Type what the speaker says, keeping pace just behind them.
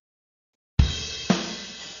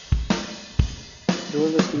You're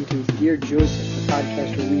listening to Dear Joseph, the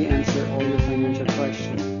podcast where we answer all your financial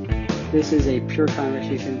questions. This is a pure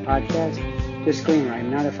conversation podcast. Disclaimer, I'm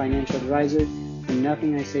not a financial advisor, and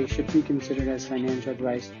nothing I say should be considered as financial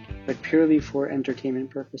advice, but purely for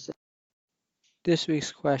entertainment purposes. This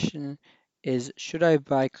week's question is, should I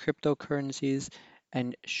buy cryptocurrencies,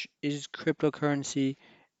 and is cryptocurrency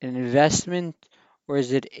an investment or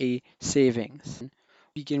is it a savings?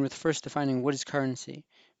 Begin with first defining what is currency,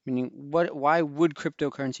 meaning why would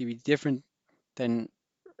cryptocurrency be different than,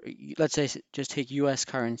 let's say, just take US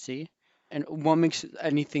currency, and what makes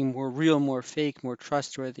anything more real, more fake, more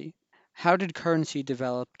trustworthy? How did currency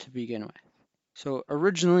develop to begin with? So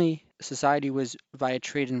originally, society was via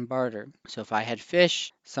trade and barter. So if I had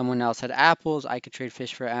fish, someone else had apples, I could trade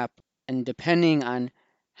fish for apples. And depending on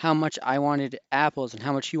how much I wanted apples and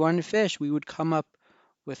how much he wanted fish, we would come up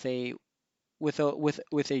with a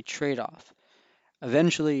trade-off.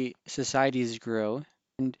 Eventually, societies grew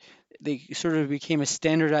and they sort of became a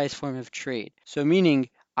standardized form of trade. So meaning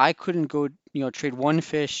I couldn't go, trade one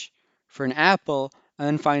fish for an apple and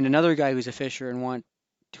then find another guy who's a fisher and want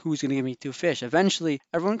who's going to give me two fish. Eventually,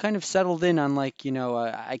 everyone kind of settled in on like,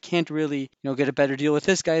 I can't really, get a better deal with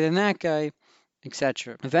this guy than that guy,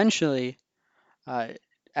 etc. Eventually, uh,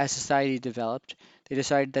 as society developed, they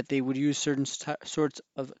decided that they would use certain sorts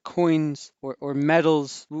of coins or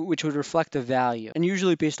metals which would reflect a value, and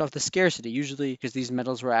usually based off the scarcity, usually because these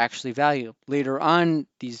metals were actually valuable. Later on,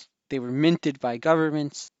 they were minted by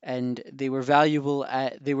governments, and they were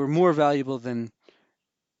more valuable than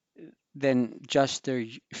just their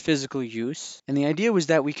physical use. And the idea was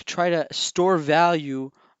that we could try to store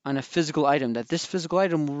value on a physical item, that this physical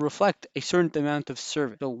item will reflect a certain amount of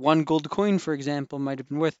service. So one gold coin, for example, might have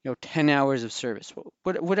been worth 10 hours of service,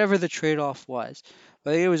 whatever the trade-off was.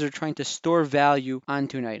 But the idea was they're trying to store value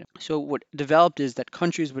onto an item. So what developed is that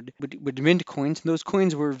countries would mint coins, and those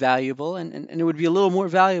coins were valuable, and it would be a little more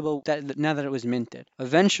valuable now that it was minted.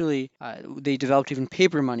 Eventually, they developed even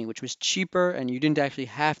paper money, which was cheaper, and you didn't actually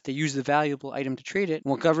have to use the valuable item to trade it. And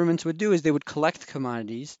what governments would do is they would collect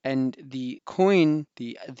commodities, and the coin,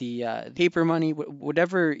 the paper money,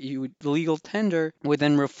 whatever the legal tender, would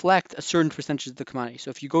then reflect a certain percentage of the commodity. So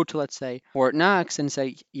if you go to, let's say, Fort Knox and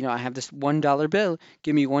say, I have this $1 bill,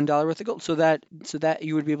 give me $1 worth of gold, so that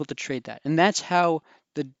you would be able to trade that. And that's how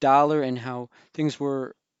the dollar and how things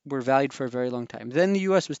were valued for a very long time. Then the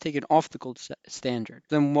U.S. was taken off the gold standard.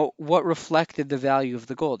 Then what reflected the value of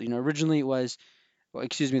the gold? Originally it was,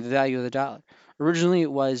 the value of the dollar. Originally it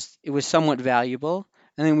was somewhat valuable,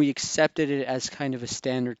 and then we accepted it as kind of a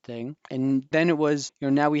standard thing. And then it was,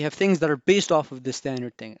 now we have things that are based off of the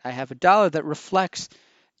standard thing. I have a dollar that reflects,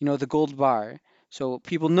 the gold bar. So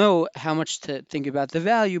people know how much to think about the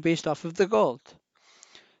value based off of the gold.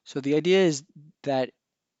 So the idea is that,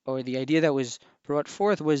 or the idea that was brought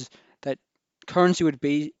forth was that currency would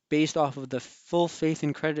be based off of the full faith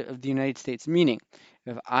and credit of the United States. Meaning,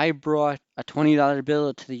 if I brought a $20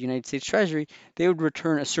 bill to the United States Treasury, they would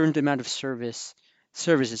return a certain amount of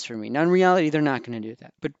services for me. Now, in reality, they're not going to do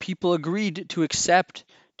that. But people agreed to accept,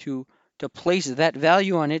 to place that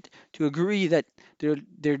value on it, to agree that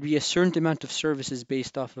there'd be a certain amount of services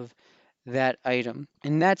based off of that item.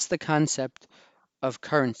 And that's the concept of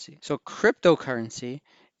currency. So cryptocurrency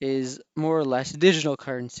is more or less digital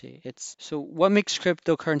currency. So what makes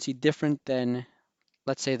cryptocurrency different than,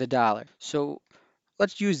 let's say, the dollar? So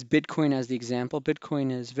let's use Bitcoin as the example.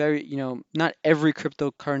 Bitcoin is very, not every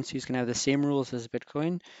cryptocurrency is going to have the same rules as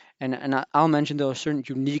Bitcoin. And I'll mention there are certain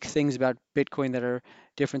unique things about Bitcoin that are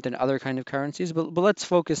different than other kind of currencies. But let's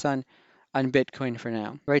focus on Bitcoin for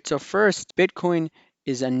now, right? So first, Bitcoin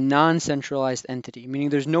is a non-centralized entity, meaning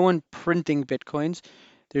there's no one printing Bitcoins.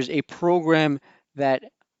 There's a program that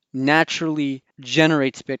naturally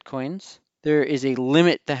generates Bitcoins. There is a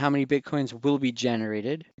limit to how many Bitcoins will be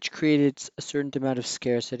generated, which creates a certain amount of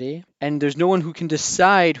scarcity. And there's no one who can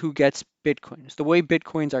decide who gets Bitcoins. The way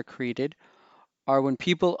Bitcoins are created are when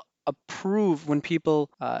people can prove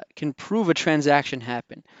a transaction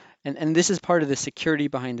happened. And this is part of the security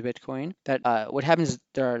behind Bitcoin, that what happens is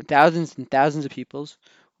there are thousands and thousands of people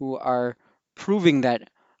who are proving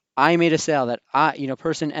that I made a sale, that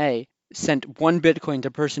person A sent one Bitcoin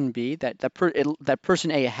to person B, that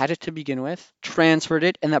person A had it to begin with, transferred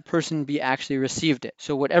it, and that person B actually received it.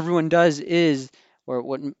 So what everyone does is, or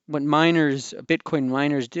what Bitcoin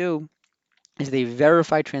miners do, is they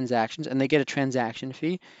verify transactions and they get a transaction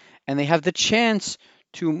fee, and they have the chance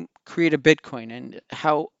to create a Bitcoin. And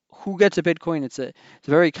who gets a Bitcoin? It's a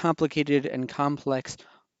very complicated and complex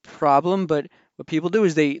problem, but what people do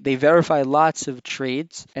is they verify lots of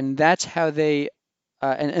trades, and that's how they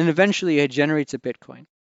and eventually it generates a Bitcoin.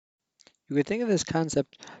 You could think of this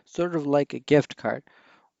concept sort of like a gift card,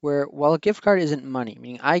 where while a gift card isn't money,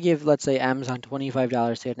 meaning I give, let's say, Amazon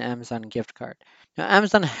 $25 to get an Amazon gift card. Now,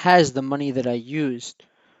 Amazon has the money that I used,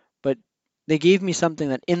 but they gave me something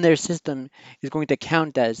that in their system is going to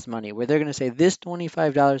count as money, where they're going to say this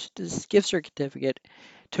 $25, this gift certificate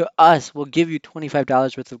to us will give you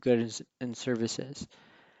 $25 worth of goods and services.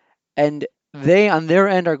 And they, on their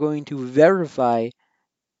end, are going to verify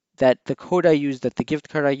that the code I use, that the gift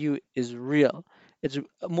card I use is real. It's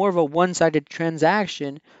more of a one-sided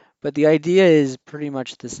transaction, but the idea is pretty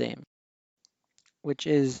much the same, which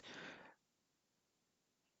is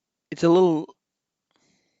it's a little,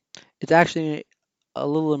 it's actually a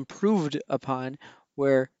little improved upon,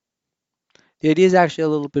 where the idea is actually a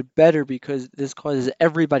little bit better because this causes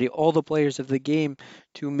everybody, all the players of the game,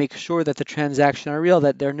 to make sure that the transactions are real,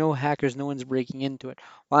 that there are no hackers, no one's breaking into it.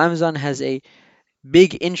 While Amazon has a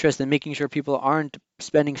big interest in making sure people aren't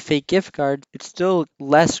spending fake gift cards, it's still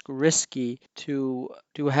less risky to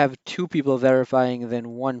have two people verifying than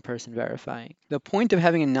one person verifying. The point of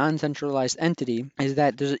having a non-centralized entity is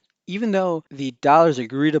that there's even though the dollar is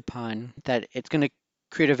agreed upon that it's going to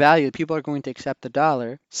create a value, people are going to accept the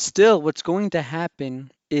dollar, still what's going to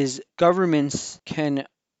happen is governments can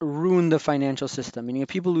ruin the financial system, meaning if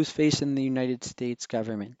people lose faith in the United States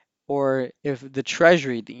government, or if the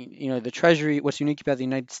treasury, the treasury, what's unique about the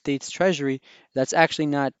United States treasury, that's actually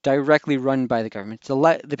not directly run by the government. So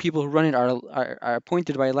the people who run it are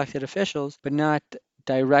appointed by elected officials, but not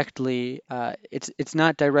directly. It's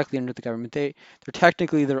not directly under the government. They're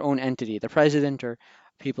technically their own entity. The president or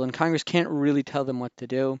people in Congress can't really tell them what to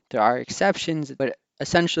do. There are exceptions, but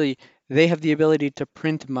essentially they have the ability to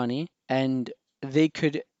print money, and they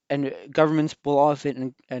could, and governments will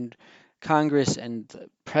often, and Congress and the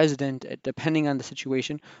president, depending on the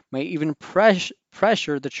situation, might even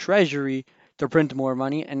pressure the Treasury to print more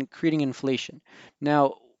money and creating inflation.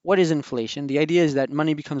 Now, what is inflation? The idea is that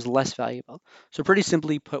money becomes less valuable. So, pretty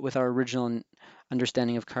simply put, with our original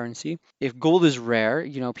understanding of currency, if gold is rare,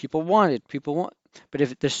 people want it. People want, but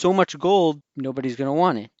if there's so much gold, nobody's going to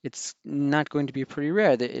want it. It's not going to be pretty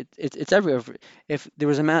rare. It's everywhere. If there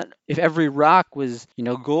was if every rock was,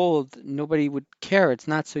 gold, nobody would care. It's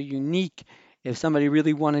not so unique. If somebody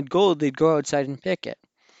really wanted gold, they'd go outside and pick it.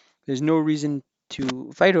 There's no reason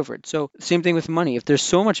to fight over it. So same thing with money. If there's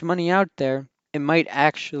so much money out there, it might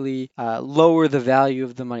actually lower the value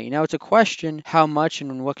of the money. Now it's a question how much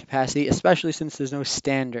and in what capacity, especially since there's no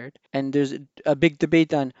standard. And there's a big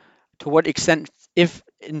debate on to what extent, if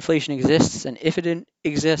inflation exists and if it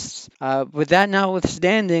exists. With that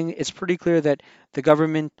notwithstanding, it's pretty clear that the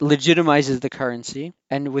government legitimizes the currency.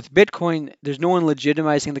 And with Bitcoin, there's no one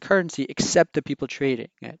legitimizing the currency except the people trading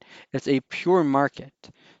it. It's a pure market.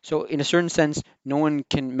 So in a certain sense, no one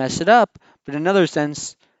can mess it up, but in another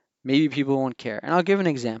sense, maybe people won't care. And I'll give an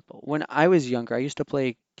example. When I was younger, I used to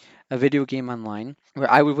play a video game online where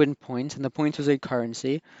I would win points, and the points was a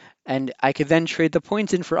currency, and I could then trade the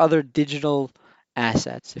points in for other digital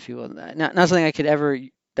assets, if you will. Not something I could ever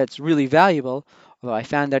that's really valuable, although I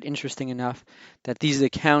found that interesting enough that these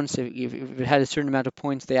accounts, if it had a certain amount of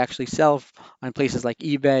points, they actually sell on places like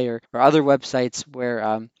eBay or other websites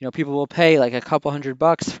where people will pay like a couple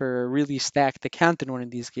 $100 for a really stacked account in one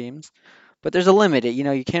of these games. But there's a limit.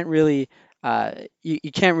 You can't really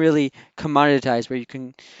you can't really commoditize where you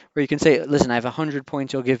can say, listen, I have 100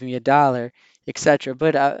 points, you'll give me $1, etc.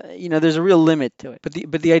 But there's a real limit to it.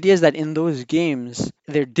 But the idea is that in those games,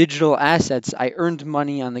 they're digital assets. I earned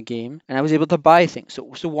money on the game, and I was able to buy things.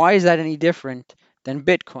 So why is that any different than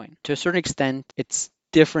Bitcoin? To a certain extent, it's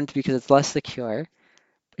different because it's less secure.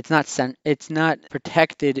 It's not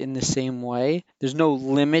protected in the same way. There's no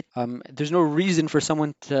limit. There's no reason for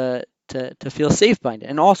someone to feel safe behind it.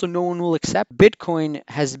 And also, no one will accept. Bitcoin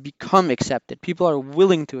has become accepted. People are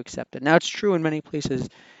willing to accept it. Now, it's true in many places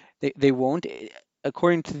they won't.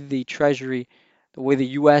 According to the Treasury, the way the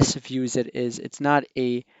U.S. views it is it's not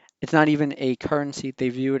even a currency. They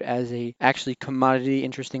view it as a actually commodity,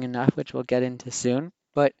 interesting enough, which we'll get into soon.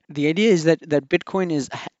 But the idea is that Bitcoin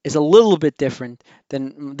is a little bit different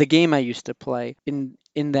than the game I used to play in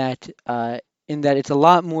that it's a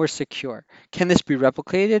lot more secure. Can this be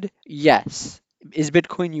replicated? Yes. Is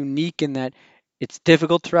Bitcoin unique in that it's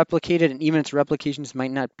difficult to replicate it and even its replications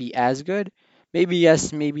might not be as good? Maybe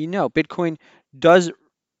yes, maybe no. Bitcoin does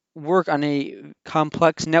work on a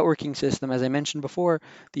complex networking system, as I mentioned before,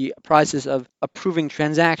 the process of approving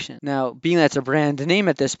transactions. Now, being that it's a brand name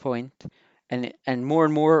at this point, and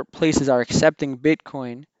more places are accepting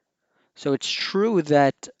Bitcoin, so it's true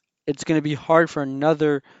that it's going to be hard for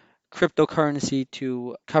another cryptocurrency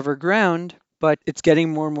to cover ground. but it's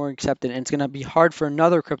getting more and more accepted, and it's going to be hard for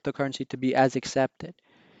another cryptocurrency to be as accepted.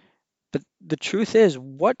 But the truth is,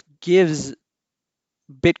 what gives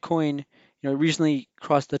Bitcoin, recently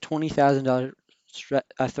crossed the $20,000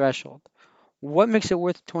 threshold? What makes it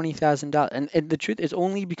worth $20,000? And the truth is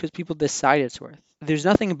only because people decide it's worth. There's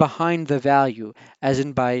nothing behind the value, as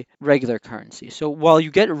in by regular currency. So while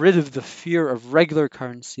you get rid of the fear of regular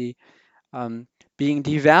currency um, being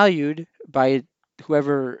devalued by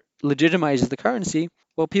whoever legitimizes the currency,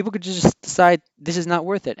 well, people could just decide this is not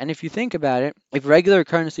worth it. And if you think about it, if regular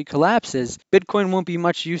currency collapses, Bitcoin won't be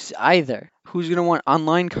much use either. Who's going to want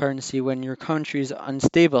online currency when your country is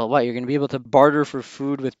unstable? What, you're going to be able to barter for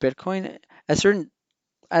food with Bitcoin? At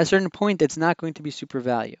a certain point, it's not going to be super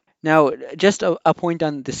value. Now, just a point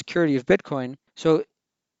on the security of Bitcoin. So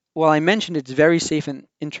while I mentioned it's very safe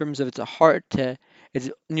in terms of it's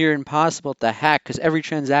near impossible to hack because every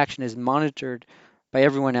transaction is monitored by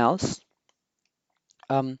everyone else.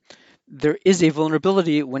 Um, there is a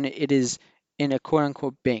vulnerability when it is in a quote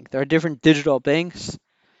unquote bank. There are different digital banks,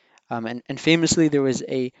 and famously there was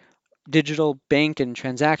a digital bank and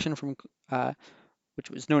transaction from which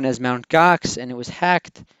was known as Mt. Gox, and it was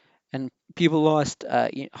hacked, and people lost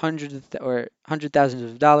or hundred thousands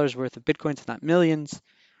of dollars worth of bitcoins, if not millions.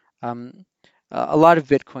 Um, a lot of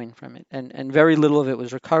Bitcoin from it, and very little of it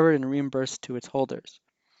was recovered and reimbursed to its holders.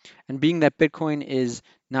 And being that Bitcoin is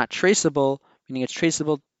not traceable, meaning it's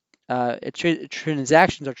traceable,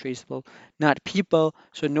 transactions are traceable, not people,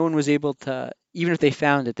 so no one was able to, even if they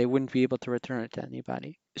found it, they wouldn't be able to return it to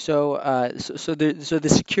anybody. So there's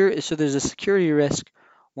a security risk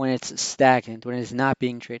when it's stagnant, when it's not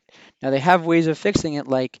being traded. Now they have ways of fixing it,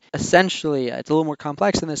 like essentially it's a little more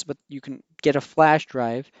complex than this, but you can get a flash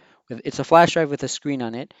drive. It's a flash drive with a screen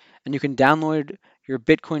on it, and you can download your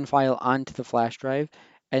Bitcoin file onto the flash drive,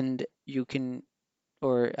 and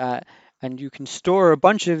or you can store a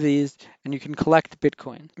bunch of these, and you can collect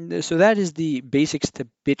Bitcoin. So that is the basics to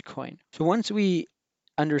Bitcoin. So once we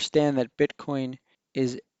understand that Bitcoin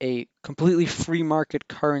is a completely free market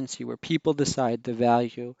currency where people decide the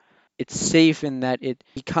value, it's safe in that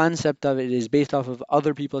the concept of it is based off of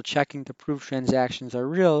other people checking to prove transactions are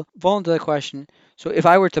real. Fall into the question. So if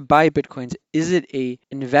I were to buy Bitcoins, is it a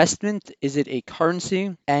investment? Is it a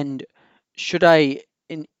currency? And should I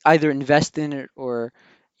either invest in it or,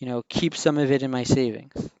 keep some of it in my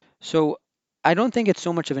savings? So I don't think it's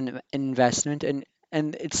so much of an investment, and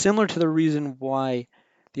it's similar to the reason why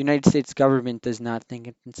the United States government does not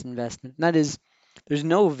think it's an investment. And that is, there's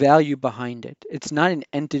no value behind it. It's not an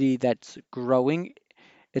entity that's growing.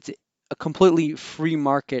 It's a completely free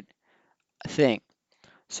market thing.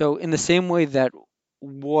 So in the same way that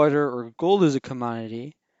water or gold is a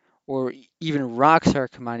commodity, or even rocks are a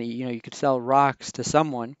commodity, you could sell rocks to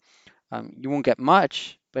someone. You won't get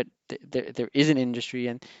much, but there is an industry,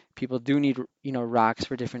 and people do need rocks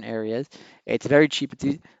for different areas. It's very cheap,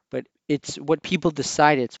 but it's what people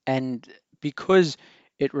decide and because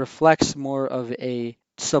it reflects more of a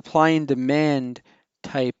supply and demand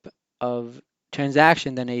type of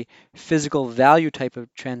transaction than a physical value type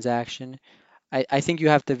of transaction. I think you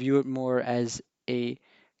have to view it more as a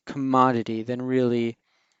commodity than really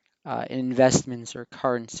investments or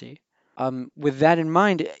currency. With that in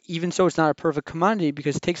mind, even so, it's not a perfect commodity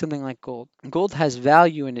because take something like gold. Gold has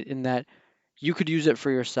value in it in that you could use it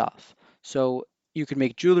for yourself. So you could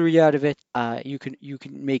make jewelry out of it. You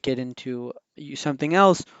can make it into something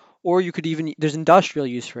else, or you could even there's industrial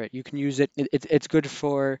use for it. You can use it. It's good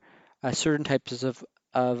for certain types of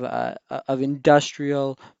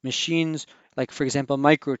industrial machines, like for example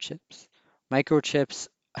microchips. Microchips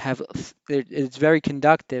it's very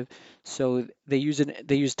conductive, so they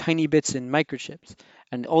use tiny bits in microchips,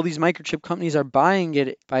 and all these microchip companies are buying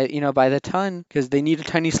it by the ton because they need a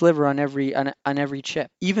tiny sliver on every chip.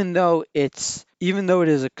 Even though it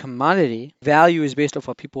is a commodity, value is based off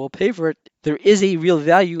what people will pay for it. There is a real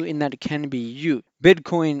value in that it can be used.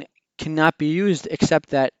 Bitcoin cannot be used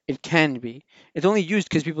except that it can be. It's only used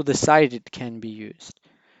because people decided it can be used.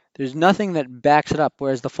 There's nothing that backs it up,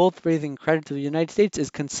 whereas the full faith and credit to the United States is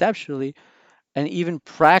conceptually and even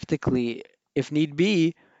practically, if need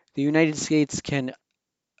be, the United States can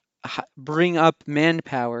bring up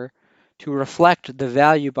manpower to reflect the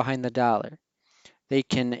value behind the dollar. They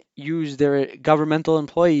can use their governmental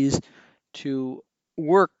employees to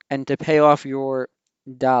work and to pay off your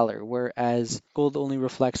dollar, whereas gold only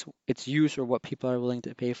reflects its use or what people are willing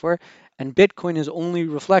to pay for, and Bitcoin is only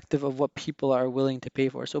reflective of what people are willing to pay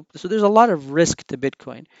for. So there's a lot of risk to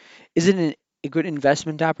Bitcoin. Is it a good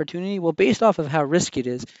investment opportunity? Well, based off of how risky it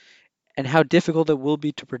is, and how difficult it will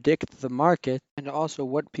be to predict the market and also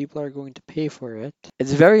what people are going to pay for it,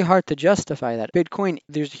 it's very hard to justify that. Bitcoin,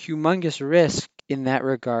 there's a humongous risk in that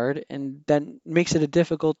regard, and that makes it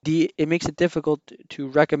it makes it difficult to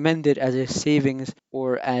recommend it as a savings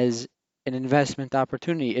or as an investment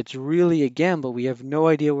opportunity. It's really a gamble. We have no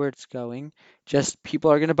idea where it's going. Just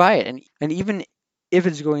people are going to buy it. And even if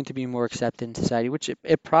it's going to be more accepted in society, which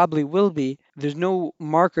it probably will be, there's no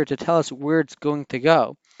marker to tell us where it's going to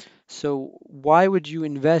go. So why would you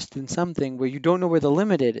invest in something where you don't know where the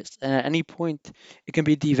limit is? And at any point, it can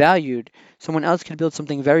be devalued. Someone else can build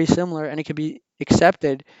something very similar and it can be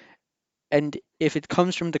accepted. And if it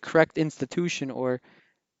comes from the correct institution or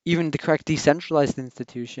even the correct decentralized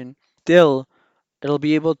institution, still it'll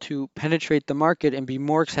be able to penetrate the market and be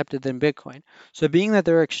more accepted than Bitcoin. So being that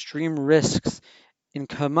there are extreme risks in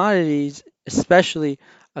commodities, especially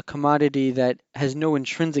a commodity that has no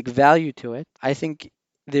intrinsic value to it, I think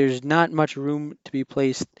there's not much room to be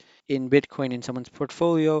placed in Bitcoin in someone's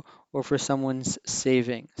portfolio or for someone's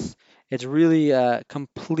savings. It's really a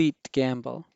complete gamble.